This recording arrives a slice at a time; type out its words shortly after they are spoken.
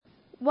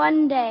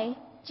One day,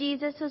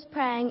 Jesus was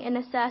praying in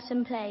a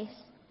certain place.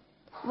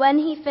 When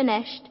he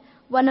finished,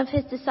 one of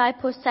his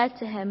disciples said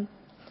to him,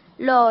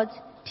 "Lord,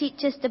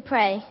 teach us to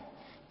pray,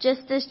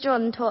 just as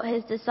John taught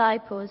his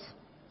disciples."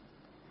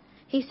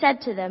 He said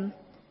to them,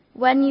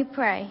 "When you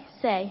pray,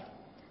 say,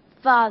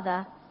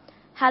 'Father,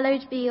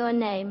 hallowed be your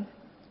name.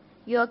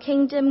 Your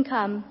kingdom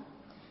come.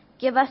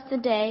 Give us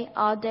today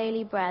our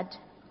daily bread.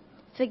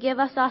 Forgive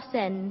us our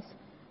sins,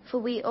 for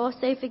we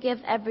also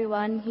forgive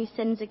everyone who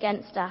sins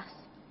against us.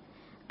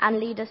 And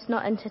lead us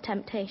not into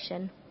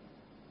temptation.'"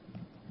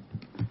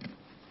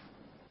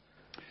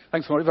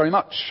 Thanks, Maury, very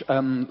much.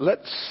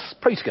 Let's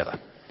pray together.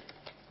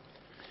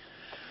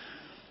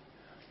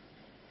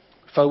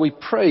 Father, we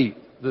pray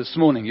this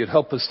morning you'd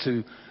help us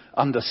to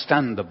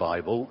understand the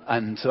Bible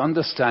and to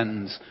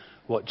understand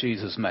what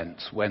Jesus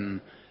meant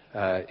when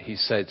he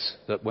said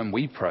that when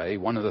we pray,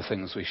 one of the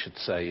things we should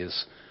say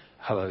is,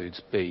 "Hallowed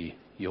be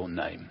your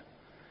name,"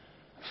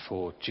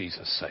 for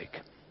Jesus'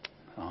 sake.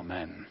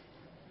 Amen.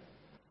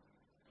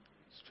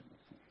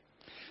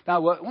 Now,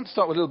 I want to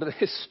start with a little bit of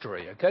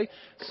history, okay?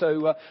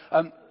 So,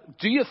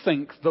 do you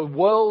think the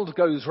world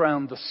goes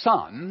round the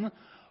sun,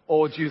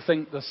 or do you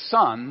think the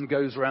sun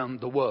goes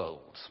round the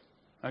world?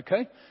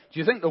 Okay? Do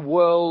you think the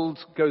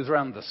world goes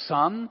round the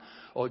sun,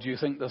 or do you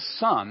think the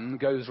sun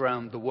goes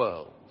round the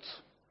world?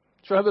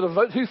 Shall we have a bit of a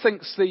vote? Who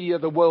thinks the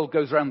world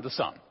goes round the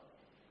sun?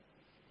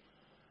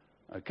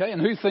 Okay, and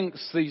who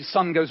thinks the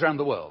sun goes round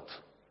the world?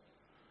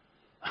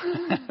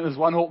 There's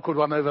one awkward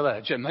one over there,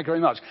 Jim. Thank you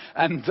very much.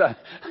 And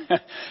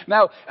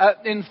now,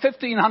 in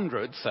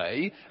 1500,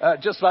 say,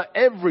 just about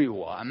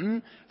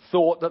everyone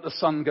thought that the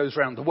sun goes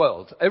round the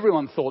world.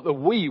 Everyone thought that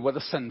we were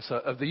the centre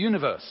of the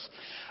universe.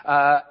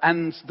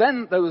 And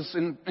then there was,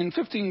 in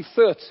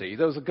 1530,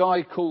 there was a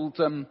guy called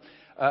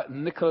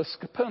Nicholas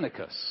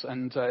Copernicus,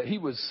 and he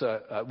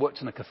worked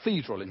in a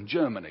cathedral in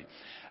Germany.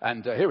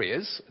 And here he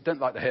is. Don't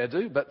like the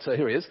hairdo, but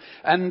here he is.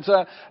 And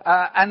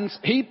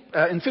he,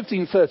 in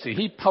 1530,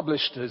 he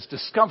published his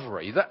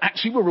discovery that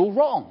actually we're all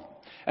wrong.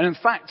 And in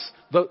fact,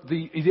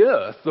 the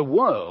Earth, the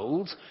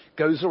world,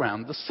 goes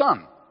around the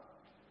sun.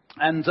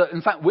 And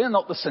in fact, we're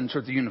not the centre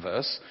of the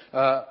universe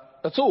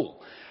at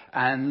all.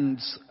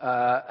 And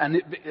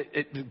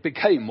it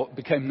became what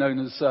became known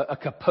as a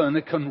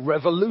Copernican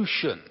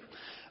revolution.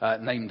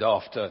 Named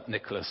after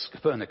Nicholas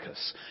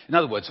Copernicus. In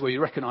other words, where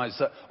you recognise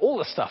that all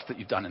the stuff that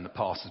you've done in the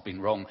past has been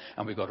wrong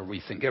and we've got to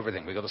rethink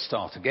everything. We've got to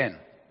start again.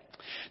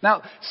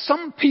 Now,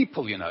 some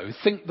people,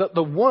 think that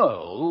the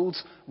world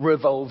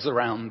revolves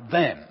around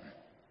them.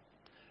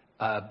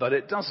 But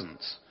it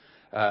doesn't.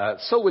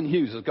 Selwyn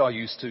Hughes, a guy who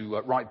used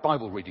to write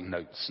Bible reading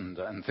notes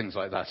and things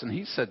like that, and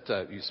he said,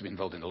 he used to be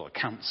involved in a lot of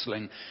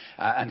counselling,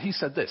 and he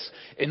said this: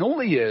 "In all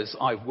the years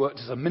I've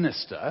worked as a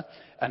minister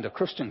and a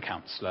Christian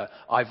counsellor,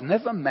 I've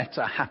never met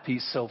a happy,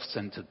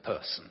 self-centred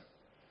person.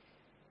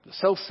 The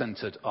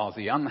self-centred are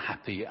the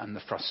unhappy and the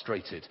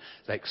frustrated.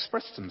 They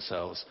express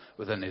themselves,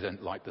 but then they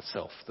don't like the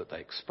self that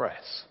they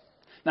express."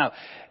 Now,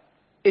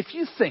 if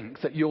you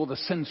think that you're the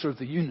centre of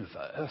the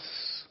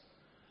universe,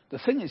 the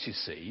thing is, you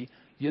see,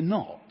 you're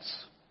not.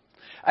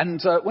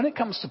 And when it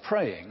comes to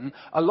praying,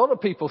 a lot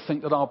of people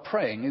think that our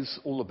praying is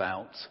all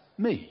about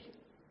me.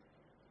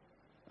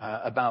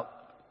 About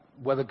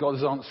whether God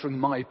is answering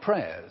my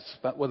prayers,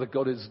 about whether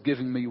God is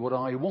giving me what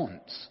I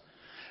want.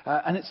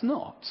 And it's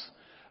not.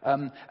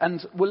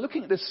 And we're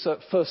looking at this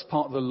first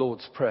part of the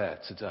Lord's Prayer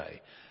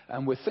today.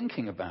 And we're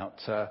thinking about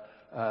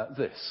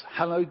this: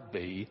 "Hallowed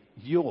be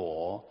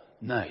your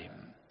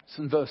name." It's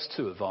in verse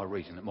 2 of our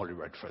reading that Molly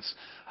read for us.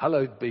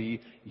 Hallowed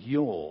be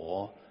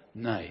your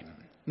name.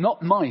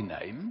 Not my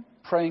name.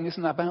 Praying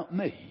isn't about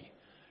me.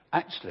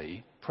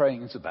 Actually,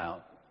 praying is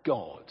about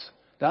God.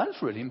 Now,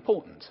 that's really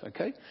important,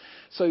 okay?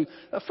 So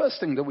the first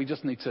thing that we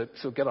just need to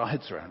sort of get our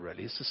heads around,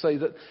 really, is to say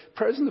that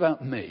prayer isn't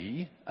about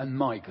me and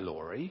my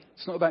glory.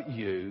 It's not about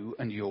you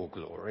and your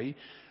glory.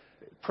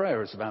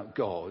 Prayer is about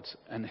God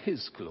and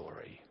his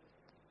glory.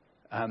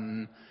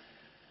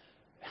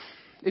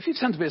 If you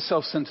tend to be a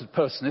self-centered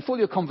person, if all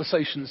your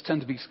conversations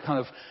tend to be kind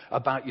of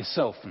about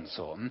yourself and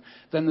so on,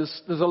 then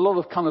there's a lot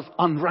of kind of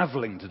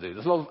unraveling to do.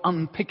 There's a lot of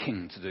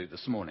unpicking to do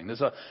this morning.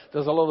 There's a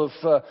lot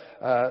of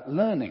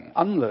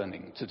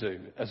unlearning to do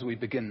as we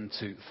begin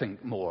to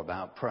think more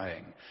about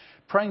praying.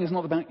 Praying is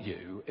not about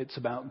you, it's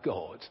about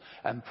God.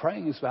 And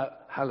praying is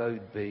about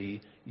hallowed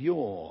be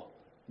your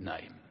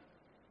name.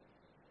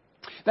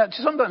 Now,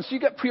 sometimes you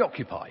get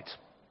preoccupied.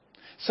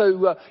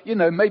 So,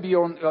 maybe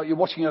you're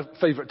watching a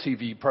favourite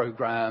TV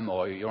programme,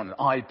 or you're on an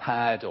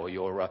iPad, or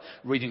you're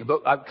reading a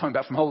book. I'm coming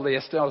back from holiday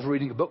yesterday. I was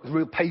reading a book, a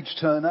real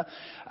page-turner,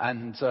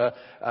 and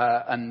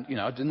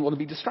I didn't want to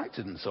be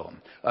distracted and so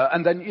on.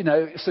 And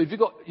then, so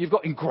you've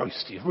got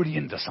engrossed, you're really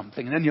into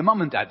something, and then your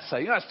mum and dad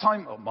say, it's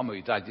time, or mum or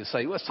your dad, you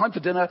say, it's time for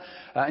dinner,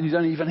 and you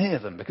don't even hear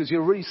them, because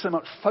you're really so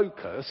much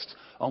focused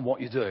on what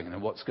you're doing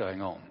and what's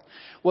going on.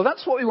 Well,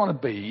 that's what we want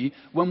to be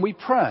when we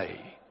pray.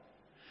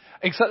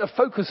 Except the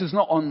focus is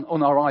not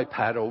on our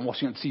iPad or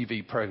watching a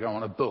TV program,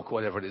 on a book, or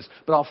whatever it is.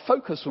 But our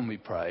focus when we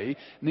pray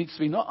needs to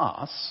be not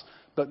us,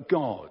 but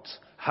God.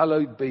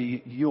 Hallowed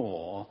be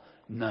your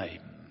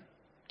name.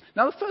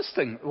 Now, the first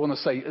thing I want to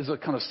say as a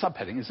kind of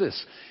subheading is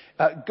this,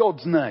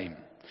 God's name.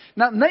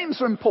 Now,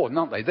 names are important,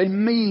 aren't they? They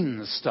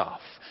mean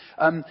stuff.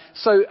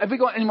 So have we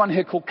got anyone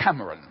here called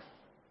Cameron?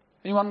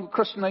 Anyone with a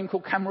Christian name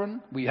called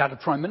Cameron? We had a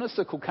prime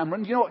minister called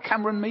Cameron. Do you know what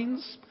Cameron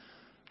means?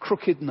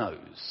 Crooked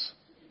nose.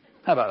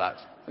 How about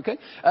that? Okay.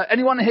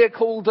 Anyone here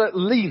called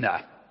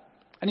Lena?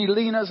 Any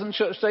Lenas in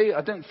church today?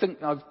 I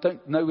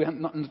don't know, we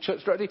haven't not in the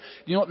church directly. Do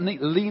you know what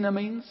Lena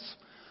means?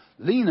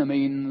 Lena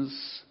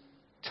means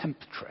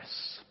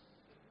temptress.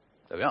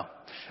 There we are.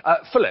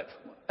 Philip.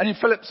 Any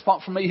Philips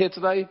apart from me here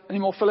today? Any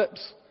more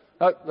Philips?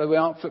 Oh, there we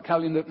are. Philip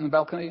Cowley in the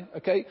balcony.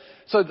 Okay.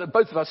 So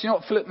both of us, you know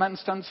what Philip Man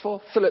stands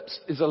for? Philips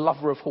is a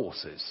lover of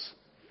horses.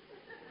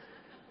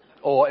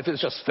 Or if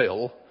it's just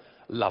Phil,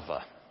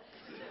 lover.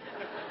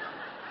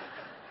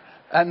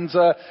 And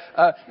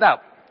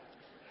now,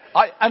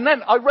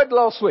 I read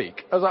last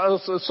week, as I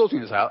was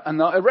sorting this out,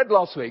 and I read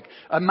last week,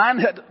 a man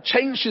had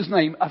changed his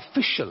name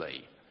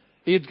officially.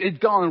 He'd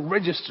gone and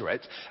registered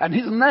it, and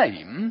his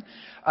name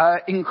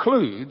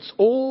includes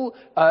all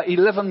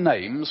 11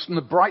 names from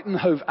the Brighton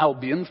Hove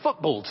Albion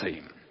football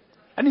team.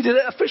 And he did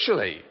it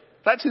officially.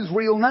 That's his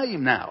real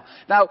name now.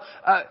 Now,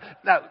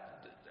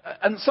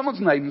 and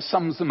someone's name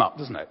sums them up,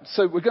 doesn't it?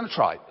 So we're going to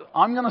try.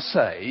 I'm going to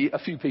say a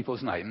few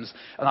people's names,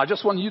 and I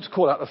just want you to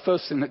call out the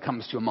first thing that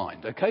comes to your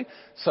mind, okay?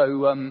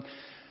 So,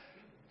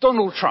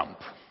 Donald Trump.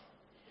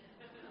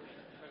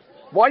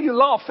 Why are you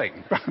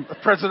laughing?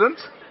 President?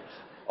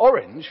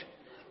 Orange,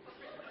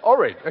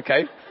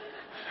 okay.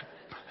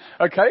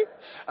 Okay.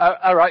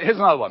 All right, here's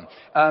another one.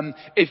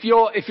 If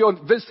you're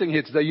visiting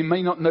here today, you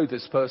may not know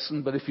this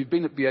person, but if you've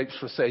been at BH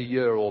for, say, a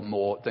year or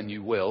more, then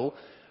you will.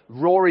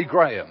 Rory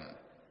Graham.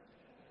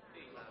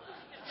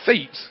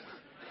 Feet.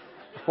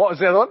 What was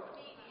the other one?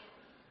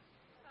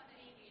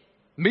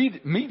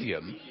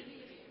 Medium?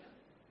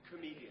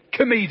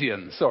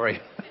 Comedian, sorry.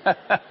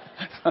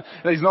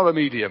 He's not a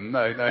medium,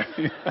 no.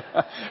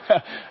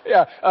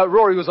 Yeah,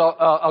 Rory was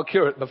our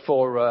curate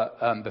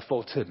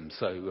before Tim,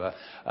 so,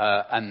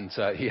 and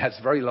he has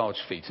very large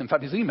feet. In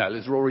fact, his email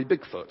is Rory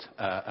Bigfoot.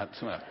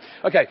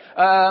 Okay,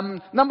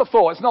 number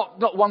 4, it's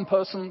not one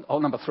person,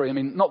 or number 3, I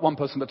mean, not one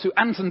person, but 2.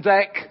 Anton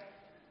Deck.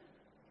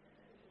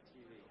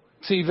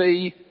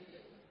 TV.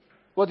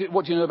 What do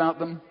you know about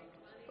them?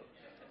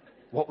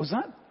 What was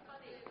that?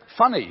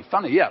 Funny,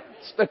 yeah.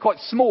 They're quite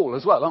small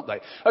as well, aren't they?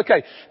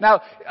 Okay,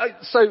 now,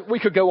 so we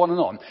could go on and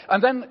on.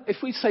 And then if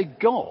we say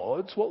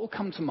God, what will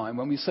come to mind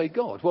when we say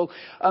God? Well,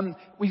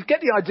 we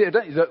get the idea,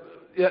 don't you,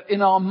 that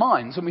in our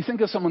minds, when we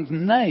think of someone's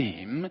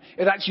name,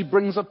 it actually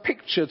brings a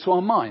picture to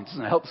our minds,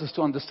 and it helps us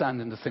to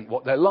understand and to think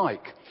what they're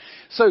like.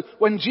 So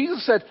when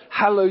Jesus said,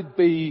 "Hallowed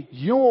be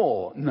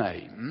your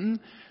name,"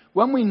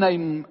 when we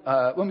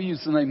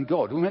use the name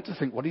God, we're meant to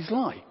think what he's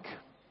like.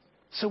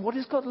 So what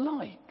is God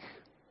like?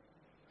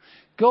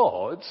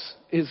 God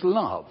is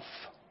love.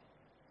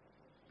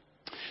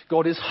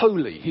 God is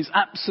holy. He's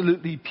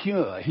absolutely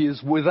pure. He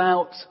is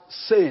without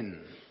sin.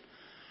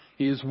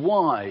 He is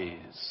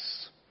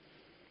wise.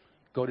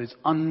 God is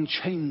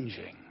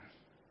unchanging.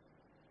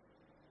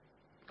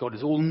 God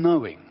is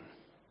all-knowing.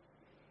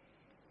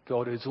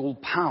 God is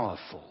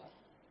all-powerful.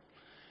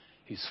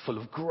 He's full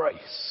of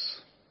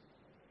grace.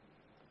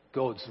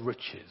 God's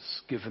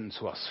riches given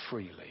to us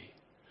freely.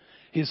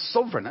 He is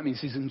sovereign. That means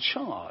he's in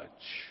charge.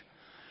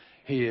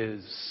 He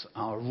is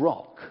our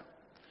rock.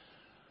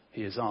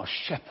 He is our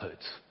shepherd.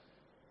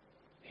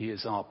 He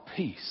is our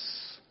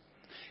peace.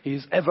 He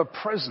is ever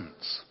present.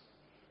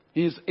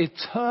 He is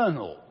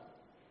eternal.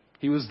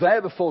 He was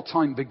there before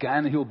time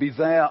began. He will be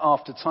there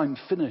after time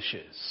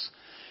finishes.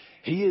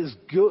 He is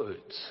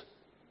good.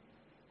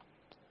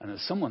 And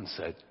as someone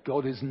said,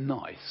 God is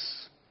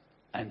nice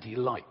and he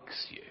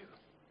likes you.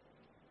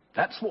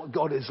 That's what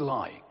God is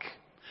like.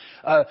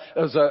 There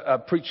was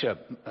a preacher,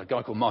 a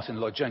guy called Martin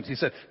Lloyd-Jones. He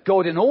said,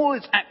 God in all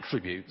its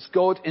attributes,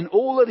 God in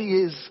all that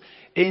he is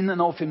in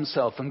and of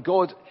himself, and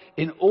God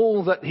in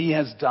all that he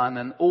has done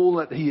and all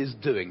that he is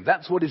doing.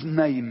 That's what his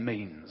name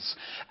means.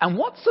 And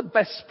what's the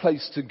best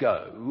place to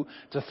go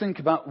to think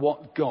about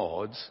what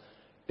God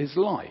is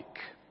like?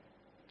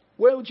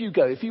 Where would you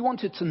go? If you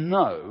wanted to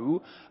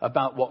know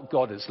about what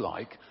God is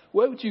like,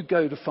 where would you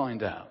go to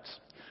find out?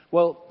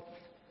 Well,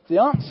 the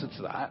answer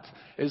to that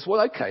is,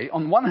 well, okay,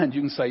 on one hand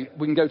you can say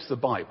we can go to the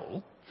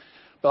Bible,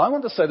 but I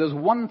want to say there's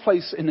one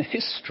place in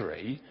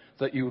history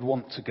that you would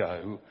want to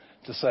go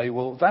to say,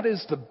 well, that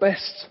is the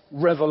best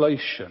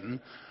revelation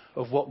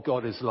of what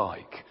God is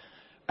like,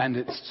 and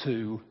it's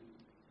to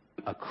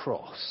a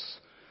cross.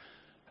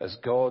 As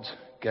God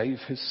gave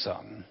his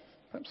son,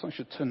 perhaps I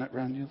should turn that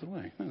round the other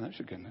way. No, that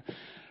should go in there.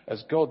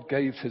 As God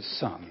gave his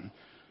son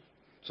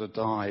to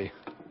die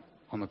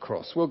on the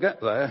cross. We'll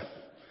get there.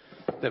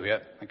 There we go.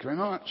 Thank you very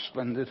much.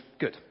 Splendid.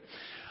 Good.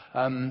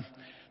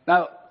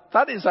 Now,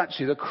 that is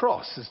actually the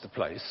cross is the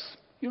place.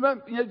 You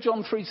remember,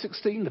 John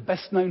 3:16, the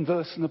best known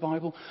verse in the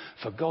Bible?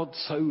 For God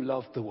so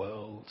loved the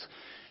world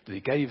that he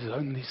gave his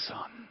only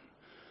son,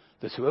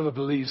 that whoever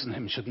believes in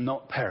him should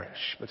not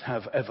perish, but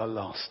have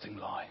everlasting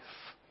life.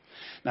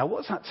 Now, what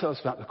does that tell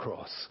us about the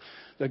cross?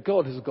 that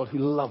God is a God who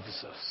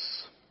loves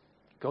us.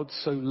 God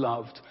so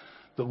loved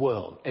the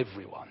world,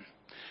 everyone,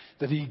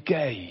 that he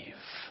gave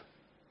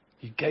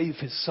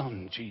his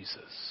son,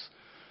 Jesus.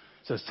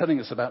 So it's telling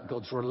us about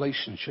God's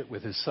relationship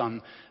with his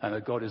son, and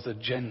that God is a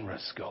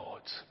generous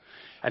God.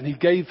 And he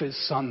gave his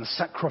son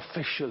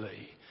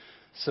sacrificially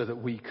so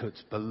that we could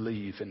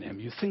believe in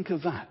him. You think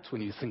of that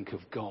when you think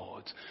of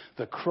God.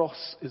 The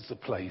cross is the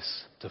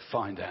place to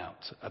find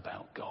out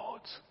about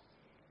God.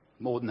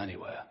 More than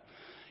anywhere.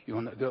 You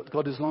want to know what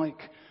God is like?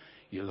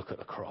 You look at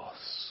the cross.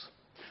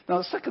 Now,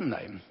 the second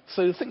name.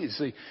 So the thing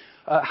is,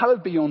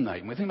 hallowed be your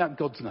name. We think about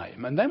God's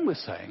name. And then we're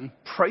saying,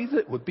 pray that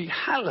it would be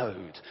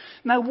hallowed.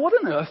 Now, what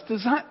on earth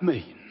does that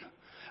mean?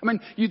 I mean,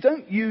 you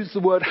don't use the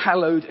word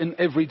hallowed in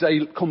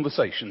everyday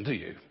conversation, do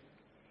you?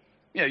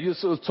 Yeah, you're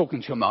sort of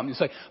talking to your mum. You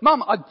say,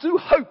 Mum, I do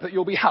hope that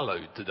you'll be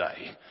hallowed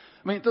today.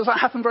 I mean, does that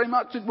happen very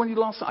much when you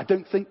last? I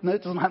don't think, no,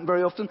 it doesn't happen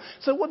very often.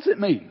 So what does it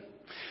mean?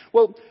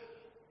 Well,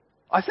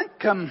 I think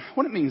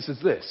what it means is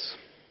this.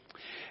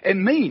 It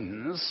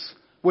means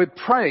we're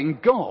praying,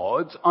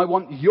 God, I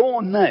want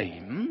your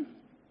name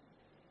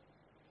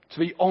to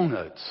be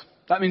honoured.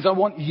 That means I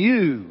want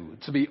you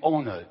to be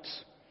honoured,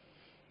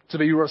 to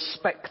be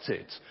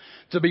respected,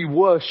 to be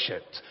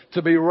worshipped,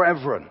 to be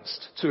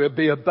reverenced, to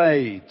be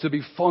obeyed, to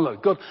be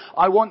followed. God,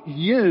 I want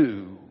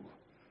you,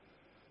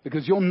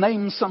 because your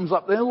name sums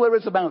up all there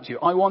is about you.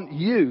 I want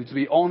you to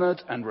be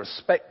honoured and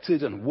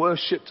respected and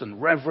worshipped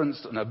and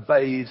reverenced and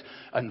obeyed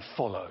and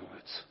followed.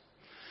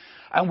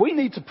 And we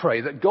need to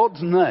pray that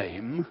God's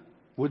name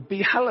would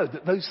be hallowed,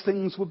 that those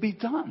things would be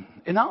done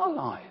in our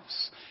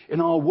lives, in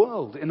our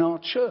world, in our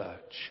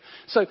church.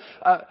 So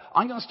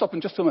I'm going to stop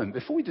in just a moment.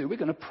 Before we do, we're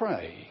going to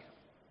pray.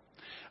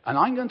 And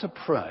I'm going to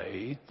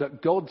pray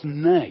that God's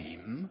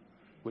name,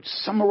 which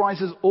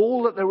summarizes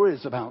all that there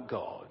is about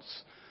God,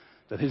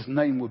 that his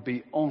name would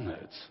be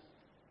honoured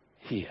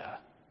here.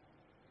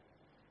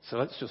 So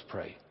let's just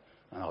pray.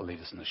 And I'll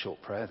lead us in a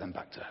short prayer, then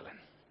back to Helen.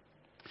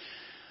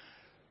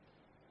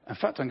 In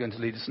fact, I'm going to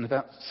lead us in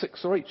about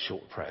 6 or 8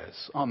 short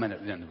prayers. Amen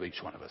at the end of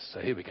each one of us. So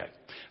here we go.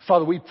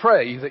 Father, we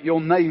pray that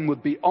your name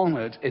would be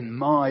honoured in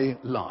my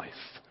life.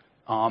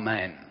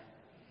 Amen.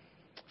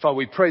 Father,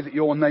 we pray that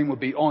your name would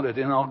be honoured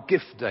in our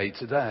gift day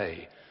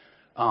today.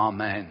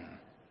 Amen.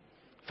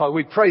 Father,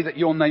 we pray that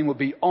your name would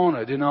be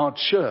honoured in our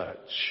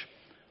church.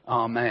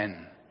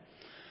 Amen.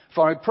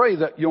 Father, I pray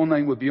that your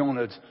name would be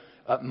honoured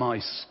at my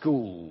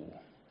school.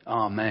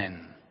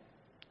 Amen.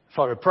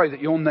 Father, I pray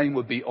that your name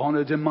would be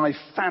honoured in my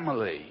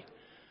family.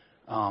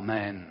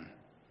 Amen.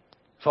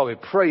 Father, I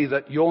pray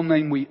that your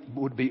name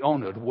would be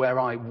honoured where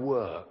I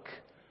work.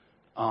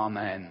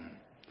 Amen.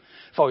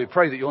 Father, we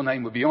pray that your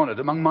name would be honoured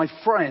among my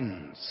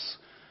friends.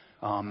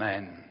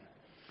 Amen.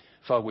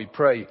 Father, we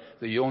pray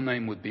that your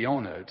name would be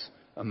honoured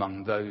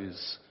among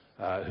those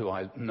who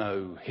I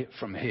know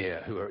from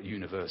here who are at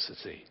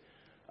university.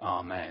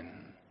 Amen.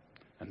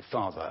 And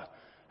Father,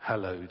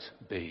 hallowed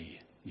be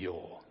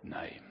your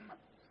name.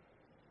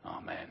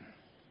 Amen.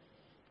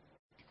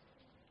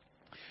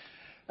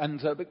 And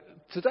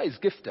today's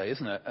gift day,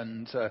 isn't it?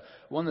 And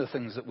one of the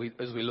things that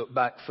as we look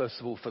back, first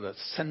of all, for the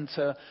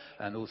centre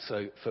and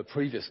also for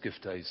previous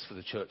gift days for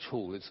the church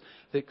hall, is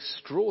the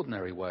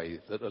extraordinary way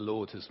that the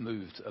Lord has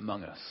moved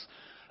among us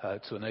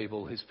to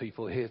enable his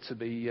people here to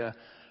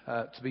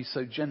be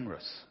so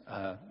generous.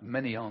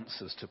 Many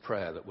answers to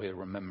prayer that we're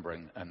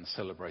remembering and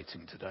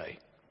celebrating today.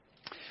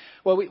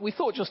 Well, we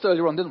thought just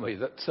earlier on, didn't we,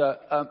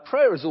 that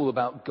prayer is all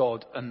about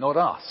God and not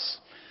us.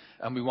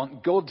 And we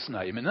want God's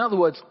name. In other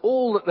words,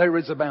 all that there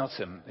is about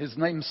him, his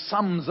name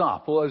sums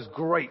up all those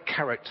great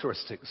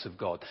characteristics of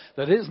God.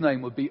 That his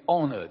name would be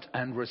honoured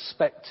and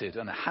respected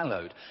and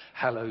hallowed.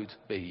 Hallowed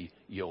be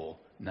your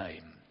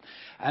name.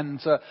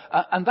 And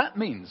that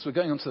means, we're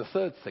going on to the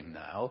third thing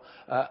now,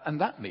 and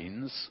that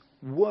means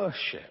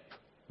worship.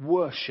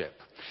 Worship.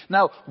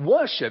 Now,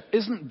 worship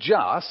isn't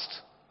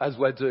just, as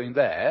we're doing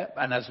there,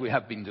 and as we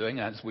have been doing,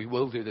 as we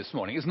will do this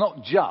morning, it's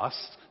not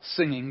just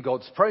singing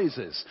God's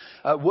praises.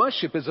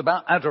 Worship is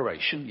about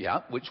adoration,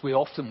 which we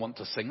often want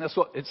to sing.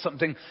 It's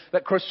something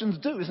that Christians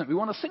do, isn't it? We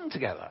want to sing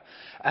together.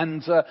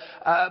 And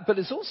but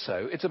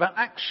it's about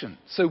action.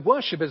 So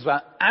worship is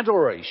about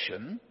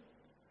adoration,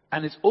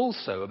 and it's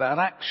also about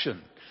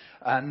action.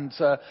 And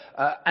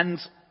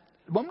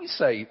when we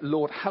say,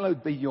 Lord,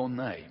 hallowed be your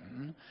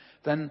name,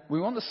 then we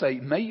want to say,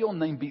 may your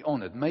name be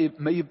honoured, may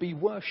it be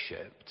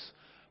worshipped.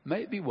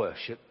 May it be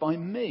worshipped by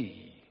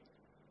me.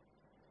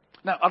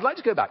 Now, I'd like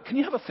to go back. Can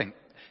you have a think?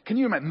 Can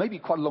you remember, maybe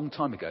quite a long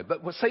time ago,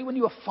 but say when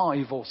you were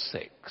 5 or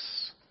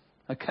 6,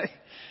 okay?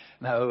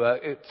 Now,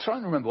 try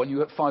and remember when you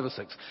were 5 or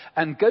 6.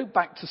 And go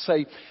back to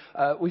say,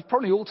 we've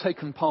probably all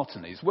taken part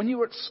in these. When you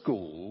were at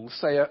school,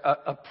 say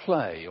a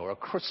play or a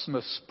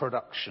Christmas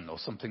production or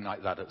something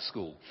like that at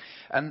school.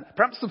 And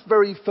perhaps the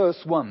very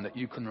first one that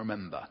you can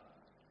remember.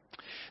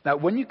 Now,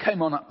 when you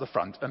came on up the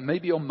front, and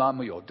maybe your mum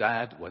or your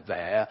dad were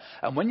there,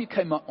 and when you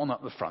came on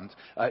up the front,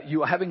 you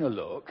were having a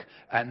look,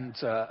 and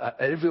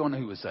everyone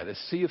who was there, they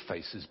see your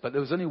faces, but there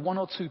was only 1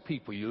 or 2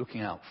 people you were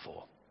looking out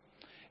for.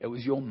 It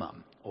was your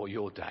mum or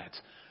your dad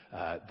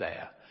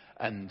there.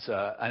 And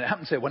it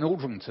happens here when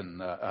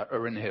Aldrington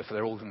are in here for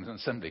their Aldrington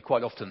Assembly.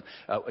 Quite often,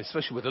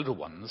 especially with little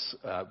ones,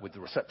 with the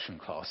reception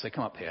class, they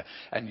come up here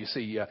and you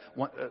see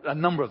a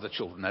number of the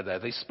children are there.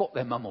 They spot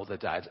their mum or their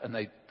dad, and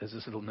there's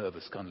this little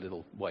nervous kind of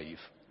little wave.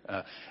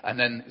 And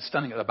then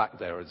standing at the back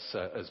there,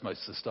 as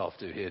most of the staff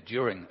do here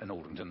during an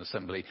Aldrington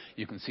Assembly,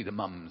 you can see the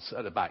mums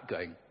at the back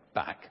going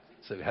back.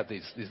 So we have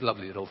these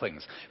lovely little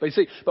things. But you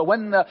see,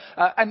 when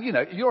and you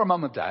know, you're a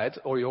mum and dad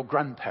or your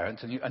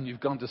grandparent, and you've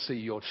gone to see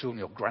your children,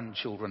 your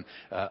grandchildren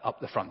up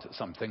the front at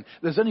something.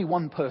 There's only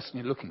one person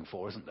you're looking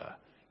for, isn't there?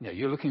 You know,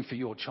 you're looking for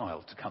your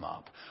child to come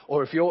up.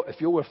 Or if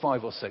you're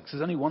 5 or 6,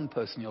 there's only one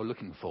person you're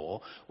looking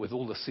for with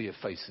all the sea of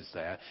faces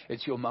there.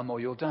 It's your mum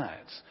or your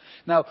dad.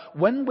 Now,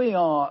 when we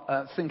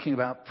are thinking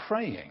about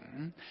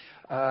praying,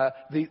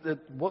 the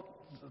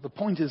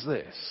point is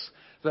this.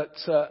 That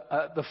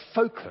the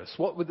focus,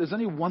 there's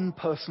only one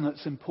person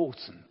that's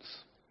important.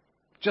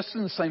 Just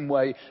in the same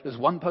way, there's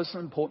one person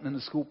important in the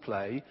school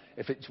play.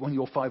 If it's when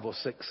you're 5 or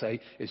 6, say,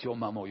 it's your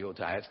mum or your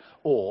dad.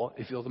 Or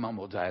if you're the mum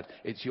or dad,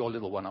 it's your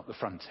little one up the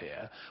front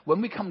here.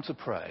 When we come to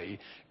pray,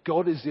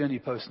 God is the only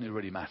person who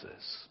really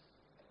matters.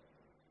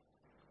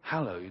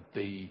 Hallowed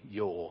be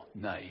your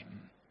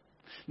name.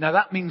 Now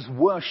that means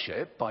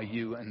worship by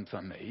you and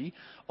for me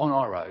on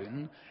our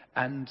own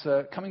and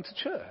coming to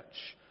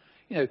church.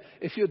 You know,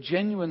 if you're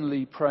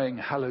genuinely praying,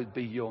 hallowed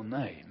be your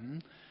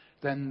name,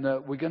 then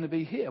we're going to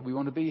be here. We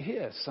want to be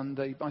here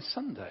Sunday by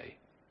Sunday.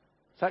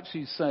 It's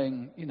actually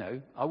saying, you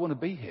know, I want to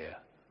be here.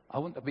 I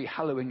want to be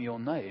hallowing your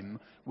name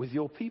with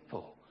your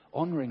people,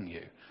 honouring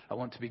you. I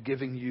want to be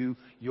giving you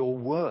your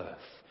worth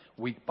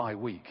week by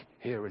week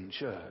here in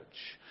church.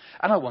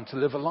 And I want to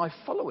live a life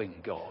following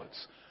God.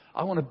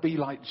 I want to be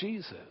like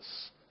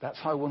Jesus. That's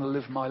how I want to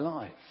live my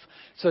life.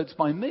 So it's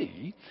by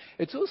me.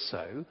 It's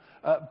also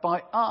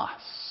by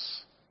us.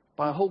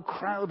 By a whole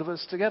crowd of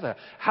us together.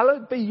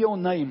 Hallowed be your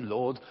name,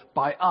 Lord,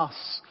 by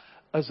us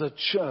as a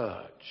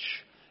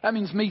church. That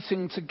means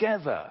meeting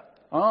together.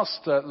 I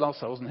asked I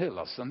wasn't here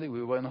last Sunday,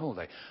 we were on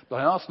holiday.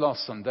 But I asked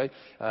last Sunday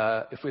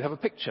if we have a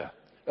picture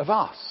of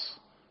us.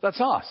 That's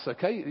us,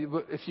 okay?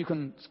 If you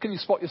can you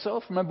spot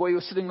yourself? Remember where you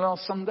were sitting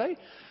last Sunday?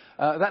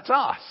 That's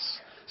us.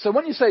 So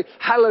when you say,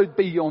 hallowed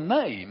be your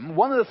name,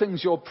 one of the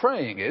things you're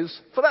praying is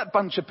for that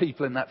bunch of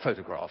people in that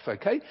photograph,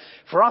 okay?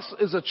 For us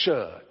as a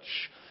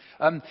church.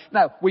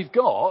 Now, we've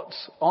got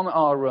on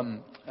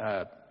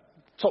our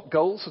top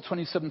goals for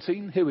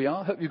 2017, here we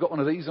are. Hope you've got one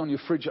of these on your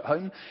fridge at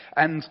home.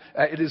 And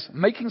it is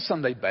making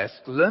Sunday best,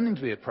 learning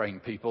to be a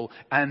praying people,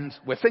 and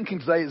we're thinking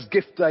today is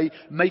gift day,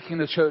 making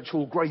the church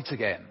hall great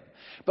again.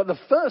 But the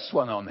first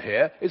one on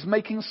here is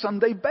making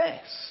Sunday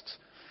best.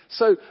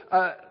 So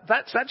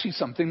that's actually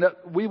something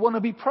that we want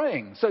to be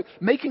praying. So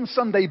making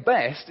Sunday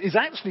best is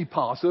actually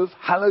part of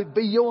hallowed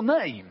be your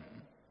name.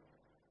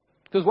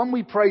 Because when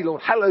we pray,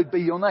 Lord, hallowed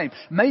be your name,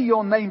 may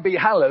your name be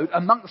hallowed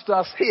amongst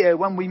us here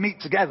when we meet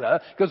together,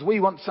 because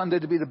we want Sunday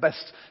to be the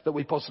best that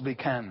we possibly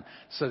can,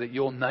 so that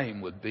your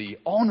name would be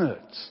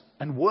honoured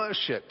and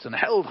worshipped and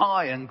held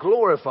high and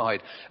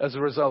glorified as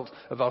a result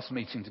of us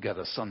meeting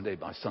together Sunday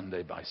by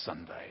Sunday by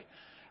Sunday.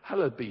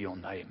 Hallowed be your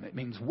name. It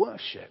means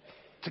worship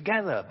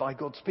together by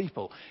God's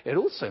people. It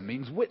also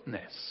means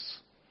witness.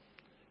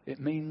 It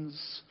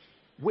means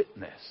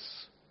witness.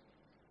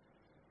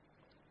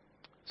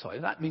 Sorry,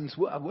 that means,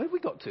 where have we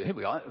got to? Here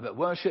we are.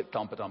 Worship,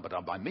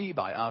 by me,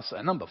 by us.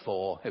 And number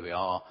 4, here we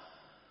are.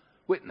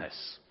 Witness.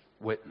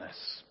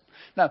 Witness.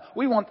 Now,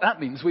 that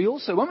means we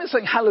also, when we're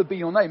saying hallowed be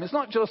your name, it's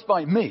not just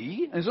by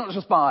me, and it's not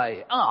just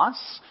by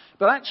us,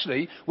 but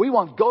actually, we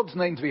want God's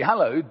name to be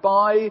hallowed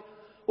by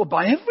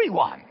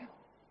everyone.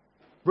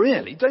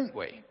 Really, don't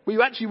we?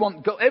 We actually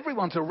want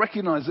everyone to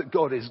recognize that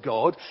God is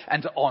God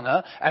and to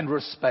honour and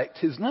respect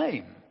his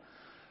name.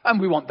 And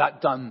we want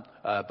that done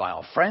by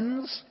our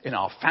friends, in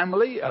our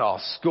family, at our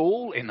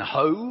school, in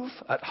Hove,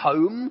 at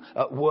home,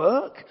 at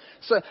work.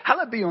 So,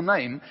 hallowed be your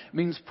name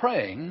means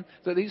praying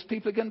that these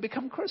people are going to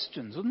become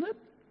Christians, isn't it?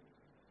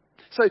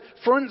 So,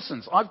 for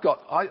instance,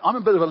 I'm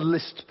a bit of a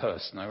list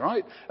person, all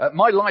right?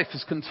 My life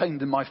is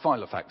contained in my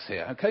Filofax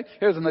here, okay?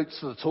 Here are the notes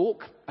for the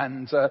talk.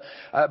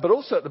 But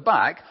also at the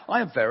back, I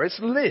have various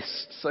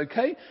lists,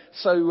 okay?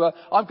 So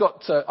I've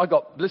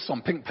got lists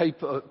on pink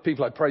paper,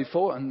 people I pray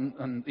for,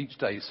 and each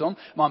day is on.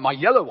 My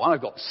yellow one,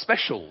 I've got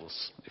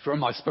specials. If you're on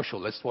my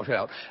special list, watch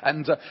out.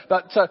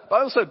 But I'm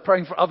also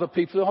praying for other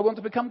people who I want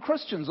to become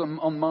Christians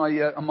on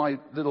my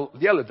little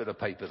yellow bit of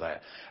paper there.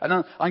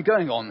 And I'm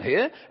going on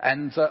here,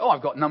 and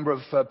I've got a number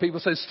of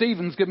people. So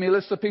Stephen's given me a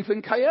list of people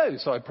in KO,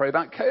 so I pray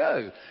about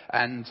KO.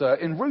 And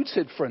in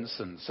Rooted, for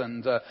instance,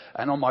 and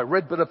on my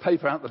red bit of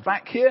paper out the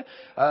back here,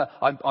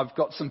 I've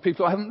got some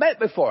people I haven't met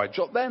before. I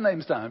jot their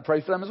names down and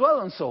pray for them as well,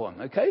 and so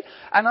on, okay?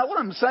 And what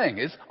I'm saying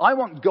is, I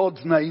want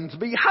God's name to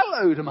be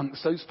hallowed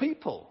amongst those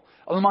people.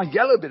 On my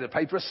yellow bit of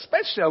paper,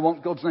 especially, I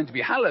want God's name to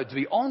be hallowed, to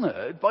be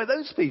honoured by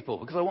those people,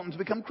 because I want them to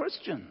become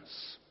Christians.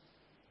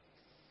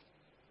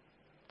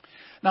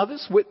 Now,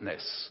 this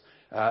witness,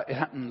 it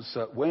happens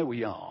where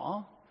we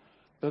are,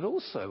 but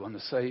also, I want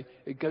to say,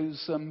 it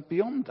goes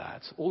beyond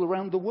that, all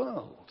around the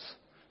world.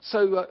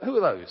 So,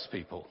 who are those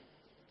people?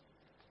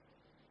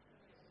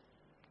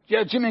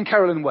 Yeah, Jimmy and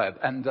Carolyn Webb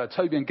and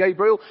Toby and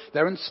Gabriel,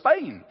 they're in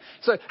Spain.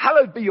 So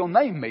hallowed be your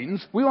name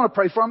means we want to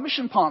pray for our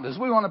mission partners.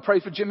 We want to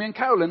pray for Jimmy and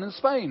Carolyn in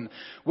Spain.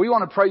 We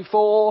want to pray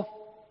for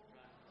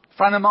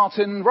Fran and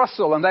Martin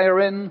Russell, and they are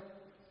in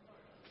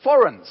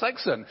Florence.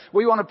 Excellent.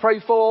 We want to pray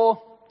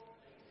for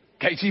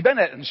Katie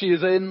Bennett, and she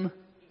is in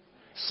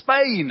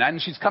Spain,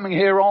 and she's coming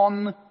here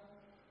on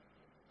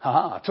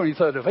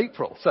 23rd of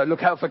April. So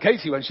look out for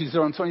Katie when she's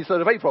here on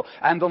 23rd of April,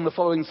 and on the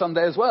following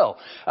Sunday as well.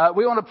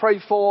 We want to pray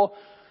for...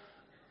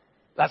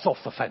 That's off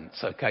the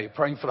fence, okay?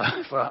 Praying for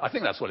I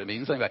think that's what it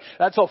means anyway.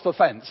 That's off the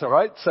fence, all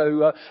right?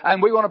 So,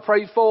 and we want to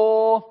pray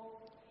for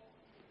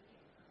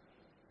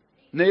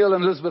Neil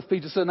and Elizabeth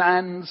Peterson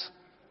and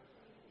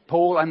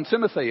Paul and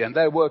Timothy, and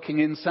they're working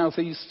in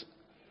Southeast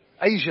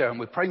Asia, and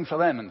we're praying for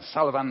them, and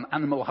Salavan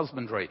Animal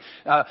Husbandry.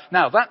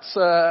 Now, that's,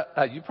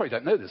 you probably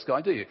don't know this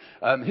guy, do you?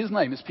 His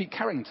name is Pete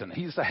Carrington.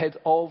 He's the head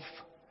of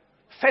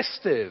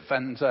Festive,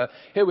 and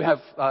here we have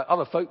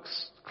other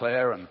folks,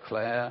 Claire and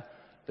Claire.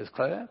 There's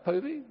Claire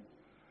Povey.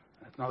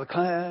 Another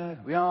Claire,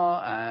 we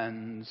are,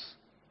 and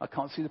I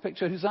can't see the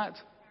picture. Who's that?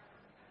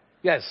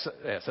 Yes,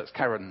 that's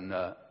Karen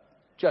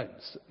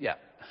Jones. Yeah.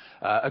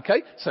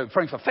 Okay, so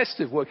praying for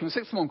Festive, working with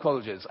sixth form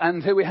colleges.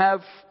 And here we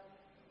have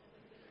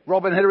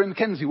Rob and Hilary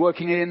McKenzie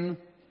working in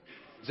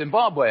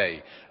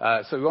Zimbabwe.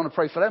 So we want to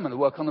pray for them and the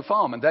work on the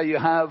farm. And there you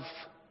have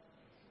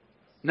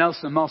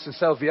Nelson and Marcia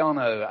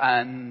Salviano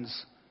and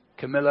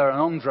Camilla and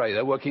Andre.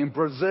 They're working in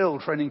Brazil,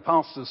 training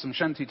pastors from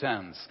shanty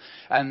towns.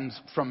 And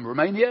from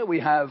Romania, we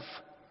have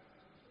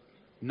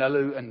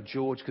Nelu and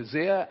George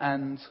Kazia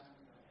and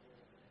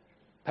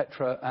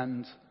Petra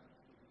and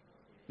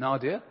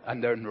Nadia,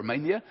 and they're in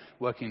Romania,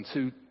 working in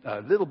two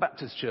little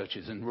Baptist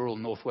churches in rural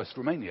northwest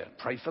Romania.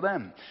 Pray for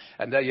them.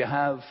 And there you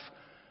have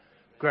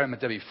Graham and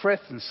Debbie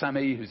Frith and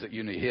Sammy, who's at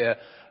uni here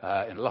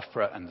in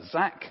Loughborough, and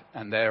Zach,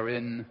 and they're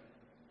in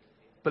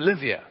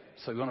Bolivia.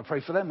 So we want to pray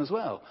for them as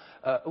well.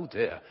 Oh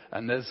dear.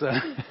 And there's,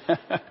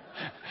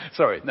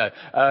 sorry, no.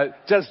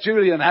 Just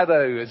Julian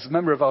Haddo is a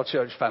member of our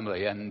church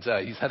family, and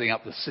he's heading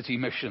up the city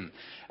mission.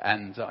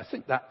 And I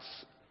think that's,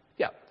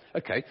 yeah.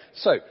 Okay.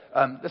 So,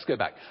 let's go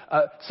back.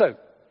 So,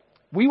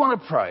 we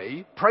want to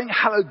pray. Praying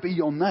hallowed be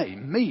your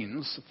name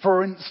means,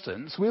 for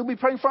instance, we'll be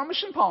praying for our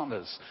mission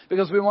partners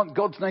because we want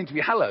God's name to be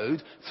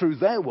hallowed through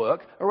their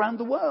work around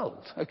the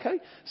world.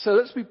 Okay? So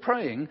let's be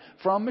praying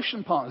for our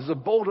mission partners. There's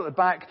a board at the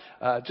back,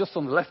 just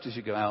on the left as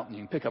you go out, and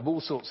you can pick up all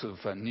sorts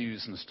of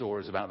news and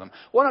stories about them.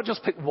 Why not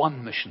just pick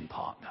one mission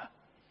partner?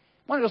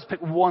 Why not just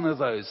pick one of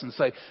those and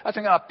say, I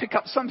think I'll pick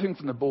up something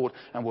from the board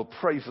and we'll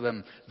pray for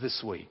them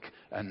this week,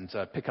 and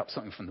pick up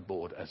something from the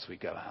board as we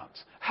go out.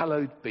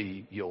 Hallowed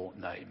be your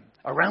name.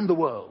 Around the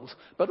world,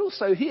 but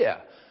also here.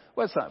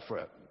 Where's that for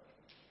it?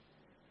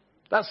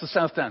 That's the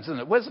South Downs, isn't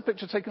it? Where's the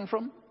picture taken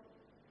from?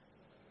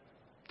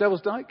 Devil's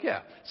Dyke,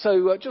 yeah.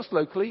 So just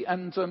locally,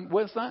 and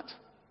where's that?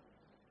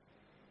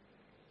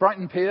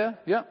 Brighton Pier,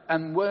 yeah.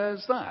 And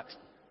where's that?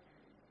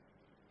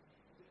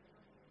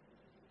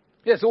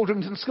 Yes,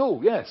 Aldrington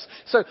School, yes.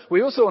 So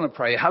we also want to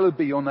pray, hallowed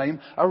be your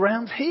name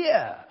around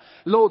here.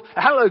 Lord,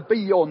 hallowed be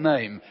your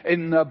name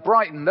in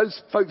Brighton, those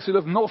folks who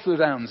live north of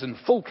the Downs, in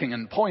Fulking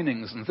and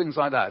Poynings and things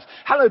like that.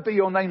 Hallowed be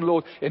your name,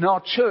 Lord, in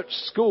our church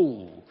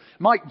school.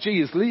 Mike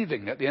G is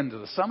leaving at the end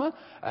of the summer,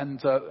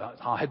 and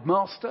our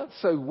headmaster.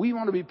 So we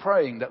want to be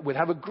praying that we'd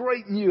have a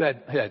great new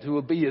head who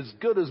will be as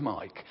good as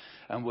Mike,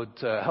 and would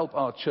help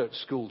our church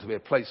school to be a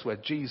place where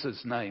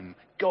Jesus' name,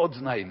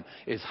 God's name,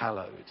 is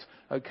hallowed.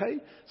 Okay?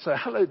 So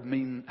hallowed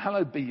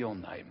be your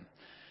name.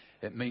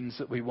 It means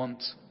that we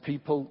want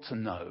people to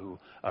know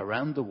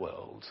around the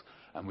world,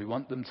 and we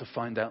want them to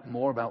find out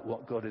more about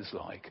what God is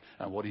like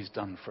and what he's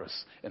done for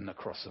us in the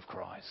cross of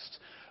Christ.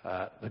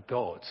 The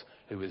God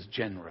who is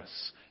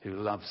generous, who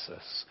loves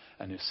us,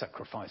 and who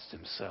sacrificed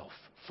himself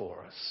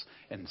for us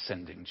in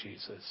sending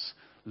Jesus.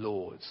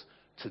 Lord,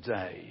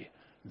 today,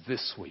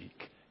 this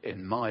week,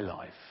 in my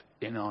life,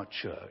 in our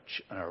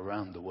church, and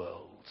around the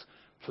world,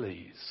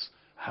 please,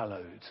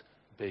 hallowed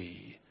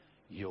be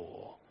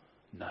your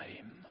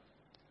name.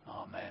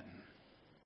 Amen.